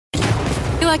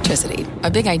Electricity,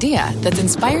 a big idea that's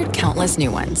inspired countless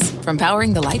new ones. From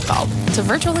powering the light bulb to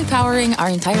virtually powering our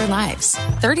entire lives.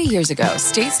 30 years ago,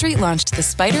 State Street launched the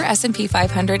Spider S&P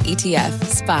 500 ETF,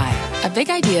 SPY. A big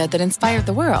idea that inspired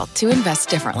the world to invest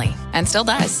differently. And still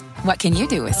does. What can you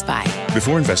do with SPY?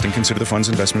 Before investing, consider the fund's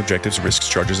investment objectives, risks,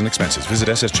 charges, and expenses. Visit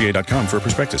ssga.com for a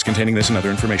prospectus containing this and other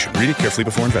information. Read it carefully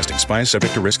before investing. SPY is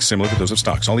subject to risks similar to those of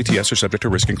stocks. All ETFs are subject to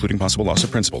risk, including possible loss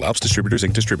of principal. Alps Distributors,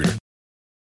 Inc. Distributor.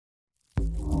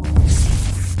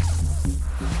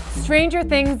 Stranger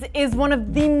Things is one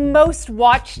of the most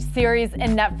watched series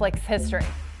in Netflix history.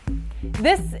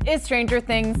 This is Stranger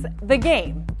Things, the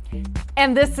game.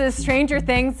 And this is Stranger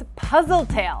Things, Puzzle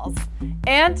Tales.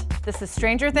 And this is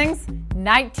Stranger Things,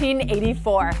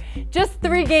 1984. Just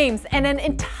 3 games and an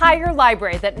entire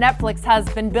library that Netflix has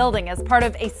been building as part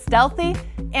of a stealthy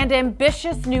and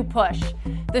ambitious new push.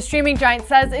 The streaming giant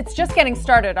says it's just getting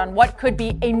started on what could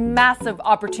be a massive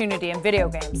opportunity in video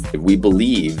games. We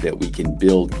believe that we can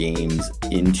build games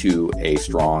into a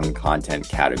strong content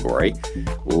category,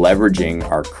 leveraging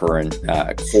our current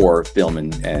core film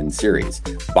and series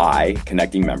by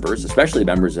connecting members, especially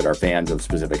members that are fans of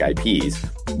specific IPs,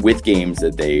 with games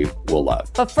that they will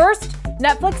love. But first,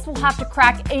 Netflix will have to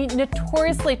crack a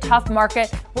notoriously tough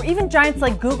market where even giants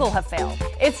like Google have failed.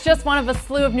 It's just one of a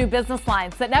slew of new business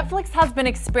lines that Netflix has been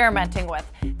experimenting with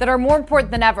that are more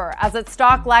important than ever as its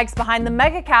stock lags behind the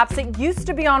megacaps it used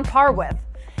to be on par with.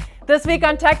 This week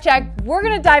on TechCheck, we're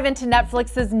going to dive into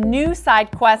Netflix's new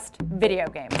side quest, video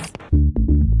games.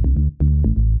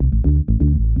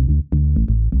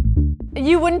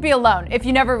 You wouldn't be alone if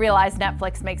you never realized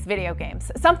Netflix makes video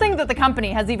games, something that the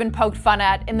company has even poked fun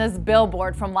at in this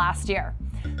billboard from last year.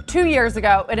 2 years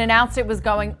ago, it announced it was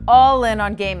going all in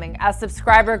on gaming as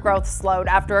subscriber growth slowed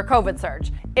after a COVID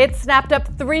surge. It snapped up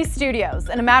 3 studios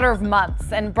in a matter of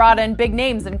months and brought in big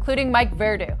names including Mike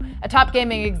Verdu, a top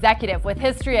gaming executive with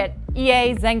history at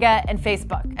EA, Zynga, and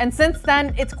Facebook. And since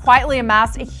then, it's quietly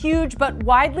amassed a huge but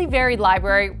widely varied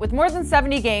library with more than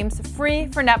 70 games free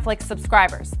for Netflix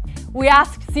subscribers. We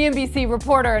asked CNBC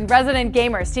reporter and resident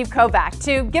gamer Steve Kovac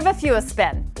to give a few a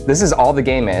spin. This is all the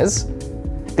game is?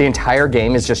 The entire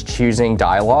game is just choosing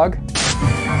dialogue?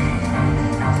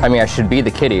 I mean, I should be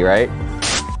the kitty, right?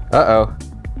 Uh-oh.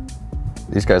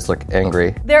 These guys look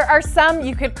angry. There are some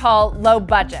you could call low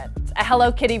budget, a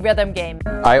Hello Kitty rhythm game.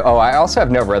 I also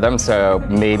have no rhythm, so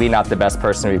maybe not the best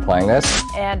person to be playing this.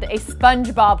 And a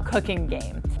SpongeBob cooking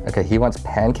game. Okay, he wants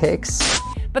pancakes.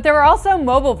 But there are also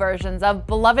mobile versions of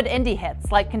beloved indie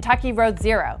hits like Kentucky Road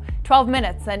Zero, 12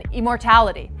 Minutes, and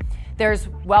Immortality. There's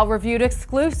well-reviewed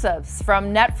exclusives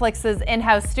from Netflix's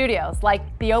in-house studios like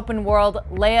the open world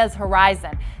Leia's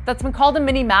Horizon that's been called a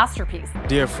mini masterpiece.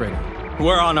 Dear Freddy,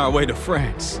 we're on our way to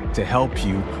France to help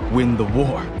you win the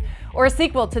war. Or a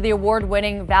sequel to the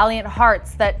award-winning Valiant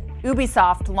Hearts that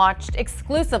Ubisoft launched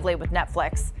exclusively with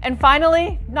Netflix. And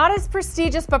finally, not as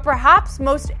prestigious but perhaps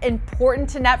most important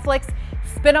to Netflix,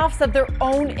 spin-offs of their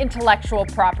own intellectual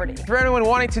property. For anyone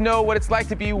wanting to know what it's like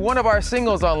to be one of our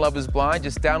singles on Love is Blind,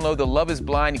 just download the Love is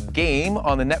Blind game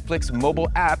on the Netflix mobile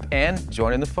app and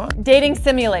join in the fun. Dating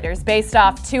simulators based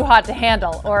off Too Hot to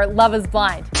Handle or Love is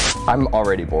Blind. I'm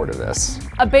already bored of this.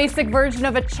 A basic version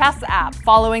of a chess app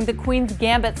following the Queen's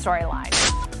Gambit storyline.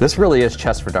 This really is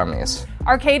chess for dummies.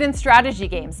 Arcade and strategy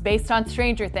games based on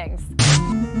Stranger Things.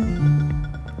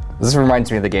 This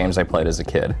reminds me of the games I played as a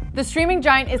kid. The streaming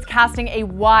giant is casting a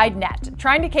wide net,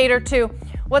 trying to cater to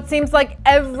what seems like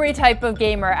every type of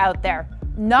gamer out there,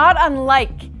 not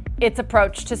unlike its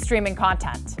approach to streaming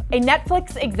content. A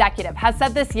Netflix executive has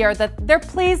said this year that they're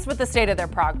pleased with the state of their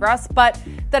progress, but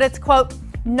that it's, quote,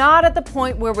 not at the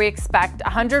point where we expect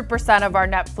 100% of our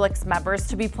Netflix members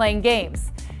to be playing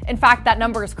games. In fact, that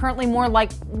number is currently more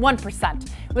like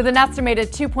 1%, with an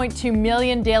estimated 2.2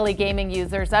 million daily gaming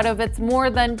users out of its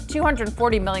more than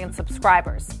 240 million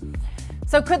subscribers.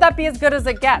 So could that be as good as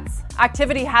it gets?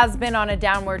 Activity has been on a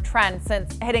downward trend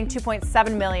since hitting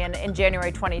 2.7 million in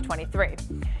January 2023.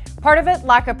 Part of it,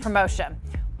 lack of promotion.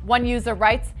 One user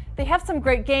writes, they have some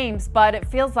great games, but it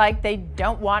feels like they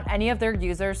don't want any of their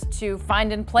users to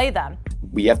find and play them.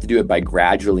 We have to do it by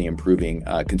gradually improving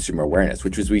consumer awareness,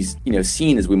 which was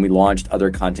seen as when we launched other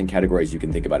content categories. You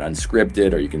can think about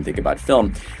unscripted or you can think about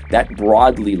film. That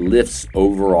broadly lifts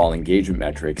overall engagement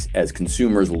metrics as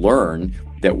consumers learn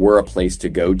that we're a place to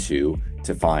go to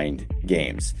find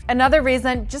games. Another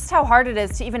reason, just how hard it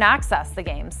is to even access the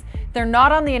games. They're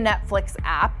not on the Netflix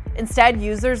app. Instead,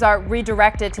 users are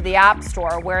redirected to the App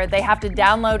Store where they have to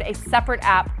download a separate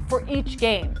app for each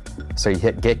game. So you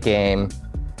hit Get Game,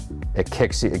 it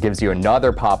gives you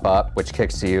another pop-up, which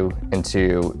kicks you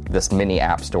into this mini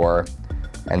App Store.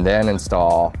 and then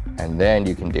install, and then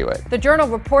you can do it. The Journal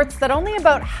reports that only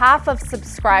about half of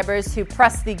subscribers who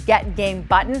press the Get Game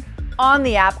button on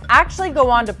the app actually go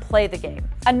on to play the game.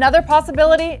 Another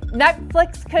possibility,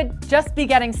 Netflix could just be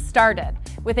getting started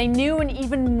with a new and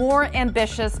even more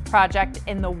ambitious project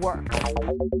in the works.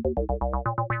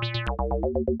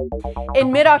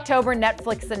 In mid-October,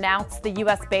 Netflix announced the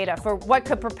US beta for what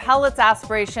could propel its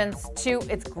aspirations to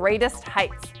its greatest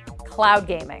heights, cloud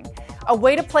gaming. A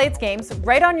way to play its games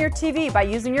right on your TV by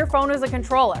using your phone as a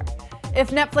controller. If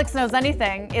Netflix knows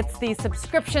anything, it's the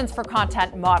subscriptions for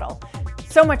content model.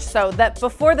 So much so that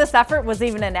before this effort was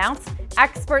even announced,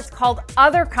 experts called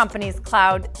other companies'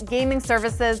 cloud gaming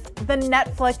services the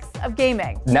Netflix of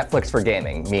gaming. Netflix for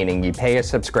gaming, meaning you pay a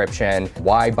subscription.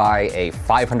 Why buy a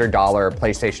 $500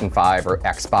 PlayStation 5 or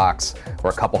Xbox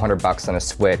or a couple $100 on a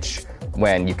Switch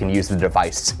when you can use the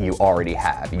device you already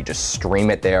have? You just stream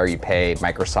it there, you pay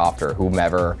Microsoft or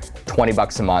whomever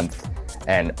 $20 a month,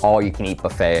 and all-you-can-eat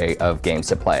buffet of games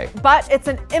to play. But it's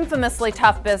an infamously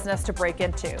tough business to break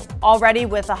into, already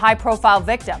with a high-profile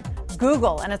victim,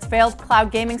 Google and its failed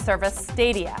cloud gaming service,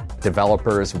 Stadia.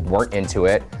 Developers weren't into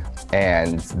it,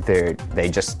 and they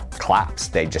just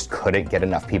collapsed. They just couldn't get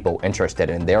enough people interested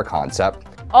in their concept.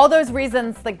 All those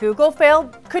reasons that Google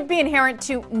failed could be inherent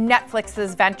to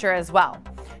Netflix's venture as well.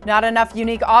 Not enough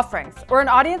unique offerings, or an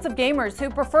audience of gamers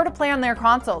who prefer to play on their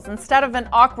consoles instead of an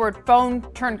awkward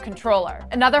phone-turned-controller.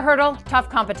 Another hurdle, tough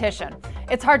competition.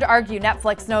 It's hard to argue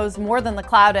Netflix knows more than the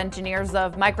cloud engineers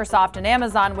of Microsoft and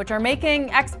Amazon, which are making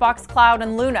Xbox Cloud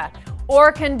and Luna,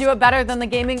 or can do it better than the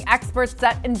gaming experts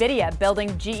at NVIDIA building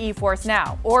GeForce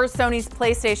Now, or Sony's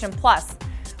PlayStation Plus.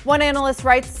 One analyst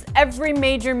writes, every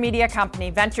major media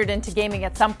company ventured into gaming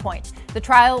at some point. The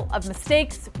trial of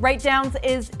mistakes, write-downs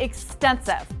is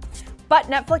extensive. But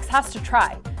Netflix has to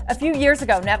try. A few years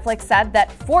ago, Netflix said that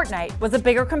Fortnite was a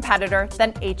bigger competitor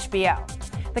than HBO.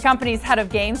 The company's head of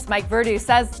games, Mike Verdu,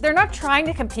 says they're not trying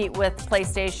to compete with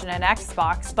PlayStation and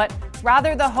Xbox, but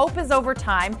rather the hope is over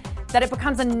time that it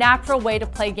becomes a natural way to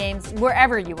play games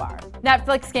wherever you are.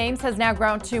 Netflix Games has now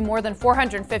grown to more than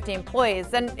 450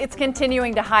 employees, and it's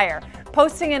continuing to hire,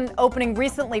 posting an opening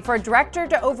recently for a director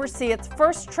to oversee its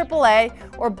first AAA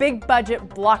or big-budget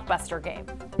blockbuster game.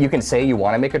 You can say you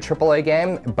want to make a AAA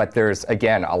game, but there's,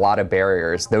 again, a lot of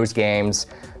barriers. Those games,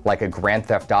 like a Grand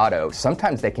Theft Auto,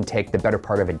 sometimes they can take the better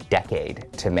part of a decade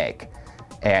to make.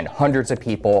 And hundreds of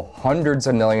people, hundreds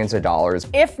of millions of dollars.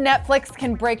 If Netflix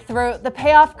can break through, the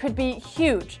payoff could be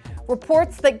huge.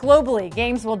 Reports that globally,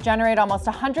 games will generate almost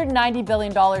 $190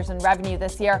 billion in revenue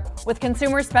this year, with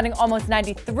consumers spending almost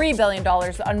 $93 billion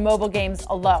on mobile games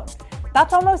alone.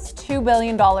 That's almost $2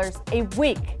 billion a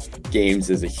week. Games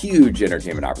is a huge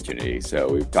entertainment opportunity. So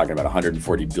we're talking about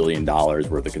 $140 billion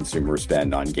worth of consumer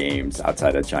spend on games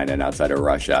outside of China and outside of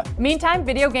Russia. Meantime,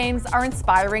 video games are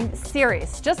inspiring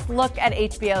series. Just look at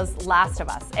HBO's Last of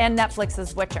Us and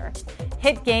Netflix's Witcher.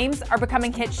 Hit games are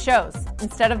becoming hit shows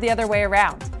instead of the other way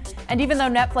around. And even though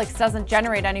Netflix doesn't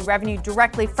generate any revenue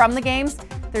directly from the games,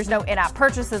 there's no in-app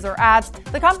purchases or ads,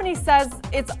 the company says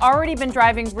it's already been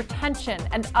driving retention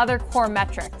and other core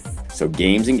metrics. So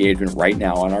games engagement right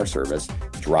now on our service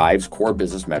drives core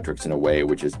business metrics in a way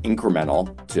which is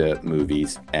incremental to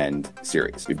movies and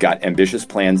series. We've got ambitious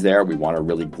plans there. We want to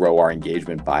really grow our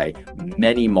engagement by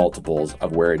many multiples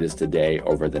of where it is today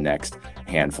over the next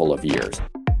handful of years.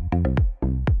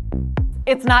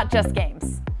 It's not just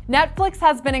games. Netflix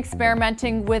has been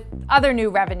experimenting with other new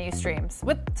revenue streams,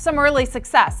 with some early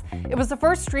success. It was the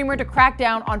first streamer to crack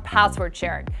down on password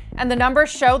sharing, and the numbers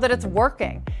show that it's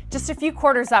working. Just a few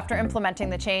quarters after implementing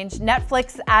the change,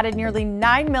 Netflix added nearly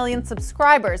 9 million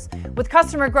subscribers, with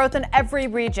customer growth in every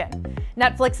region.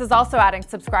 Netflix is also adding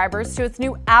subscribers to its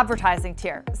new advertising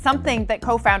tier, something that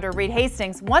co-founder Reed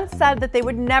Hastings once said that they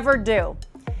would never do.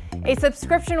 A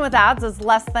subscription with ads is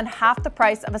less than half the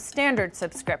price of a standard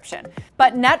subscription.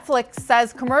 But Netflix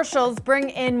says commercials bring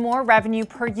in more revenue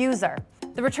per user.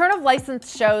 The return of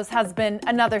licensed shows has been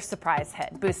another surprise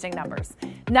hit, boosting numbers.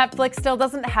 Netflix still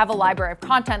doesn't have a library of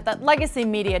content that legacy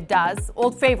media does,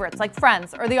 old favorites like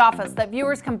Friends or The Office that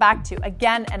viewers come back to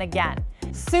again and again.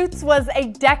 Suits was a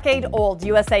decade-old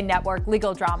USA Network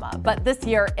legal drama, but this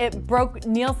year it broke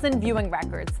Nielsen viewing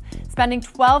records, spending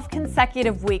 12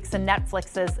 consecutive weeks in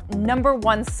Netflix's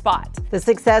 #1 spot. The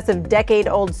success of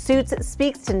decade-old Suits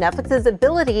speaks to Netflix's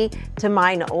ability to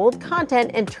mine old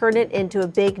content and turn it into a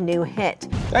big new hit.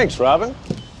 Thanks, Robin.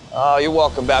 Oh, you're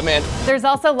welcome, Batman. There's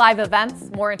also live events,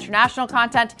 more international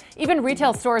content, even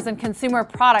retail stores and consumer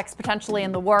products potentially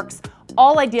in the works,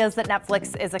 all ideas that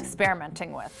Netflix is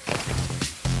experimenting with.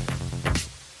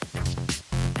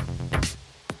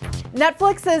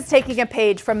 Netflix is taking a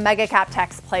page from Megacap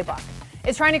Tech's playbook.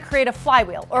 It's trying to create a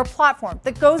flywheel or a platform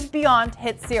that goes beyond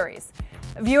hit series.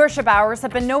 Viewership hours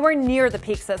have been nowhere near the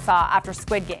peaks it saw after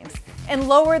Squid Games, and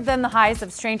lower than the highs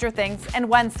of Stranger Things and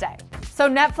Wednesday. So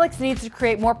Netflix needs to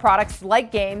create more products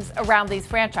like games around these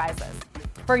franchises.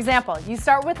 For example, you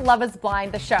start with Love is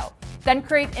Blind, the show, then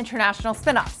create international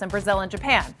spin-offs in Brazil and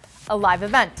Japan, a live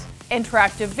event,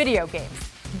 interactive video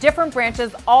games. Different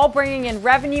branches all bringing in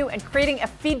revenue and creating a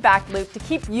feedback loop to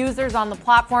keep users on the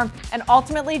platform and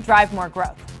ultimately drive more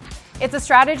growth. It's a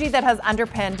strategy that has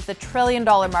underpinned the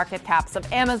trillion-dollar market caps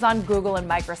of Amazon, Google, and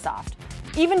Microsoft.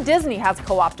 Even Disney has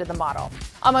co-opted the model.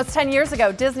 Almost 10 years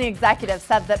ago, Disney executives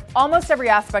said that almost every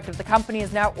aspect of the company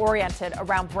is now oriented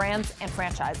around brands and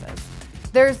franchises.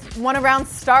 There's one around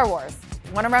Star Wars,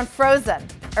 one around Frozen,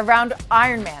 around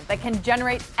Iron Man that can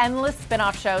generate endless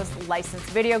spin-off shows, licensed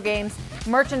video games,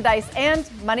 merchandise, and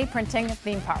money-printing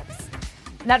theme parks.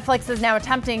 Netflix is now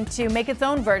attempting to make its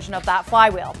own version of that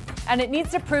flywheel, and it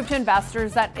needs to prove to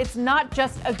investors that it's not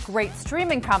just a great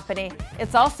streaming company,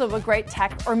 it's also a great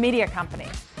tech or media company.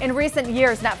 In recent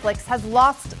years, Netflix has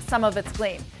lost some of its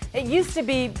gleam. It used to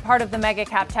be part of the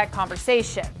megacap tech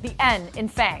conversation, the N in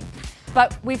FANG.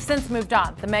 But we've since moved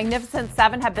on. The Magnificent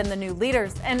Seven have been the new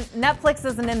leaders, and Netflix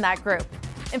isn't in that group.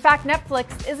 In fact,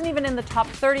 Netflix isn't even in the top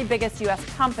 30 biggest US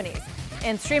companies.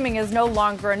 And streaming is no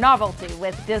longer a novelty,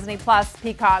 with Disney Plus,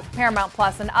 Peacock, Paramount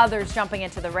Plus, and others jumping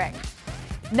into the ring.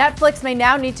 Netflix may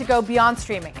now need to go beyond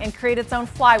streaming and create its own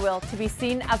flywheel to be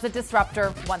seen as a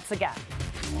disruptor once again.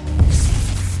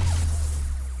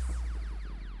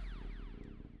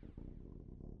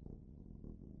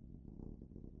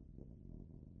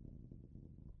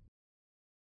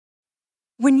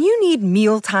 When you need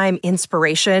mealtime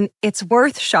inspiration, it's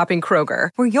worth shopping Kroger,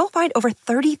 where you'll find over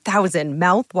 30,000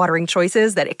 mouth-watering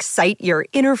choices that excite your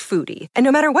inner foodie. And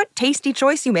no matter what tasty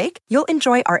choice you make, you'll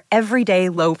enjoy our everyday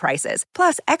low prices,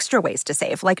 plus extra ways to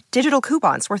save, like digital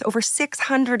coupons worth over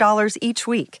 $600 each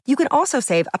week. You can also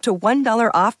save up to $1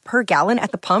 off per gallon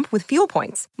at the pump with fuel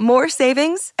points. More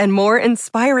savings and more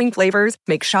inspiring flavors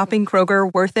make shopping Kroger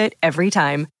worth it every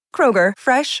time. Kroger,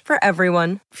 fresh for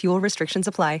everyone. Fuel restrictions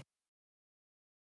apply.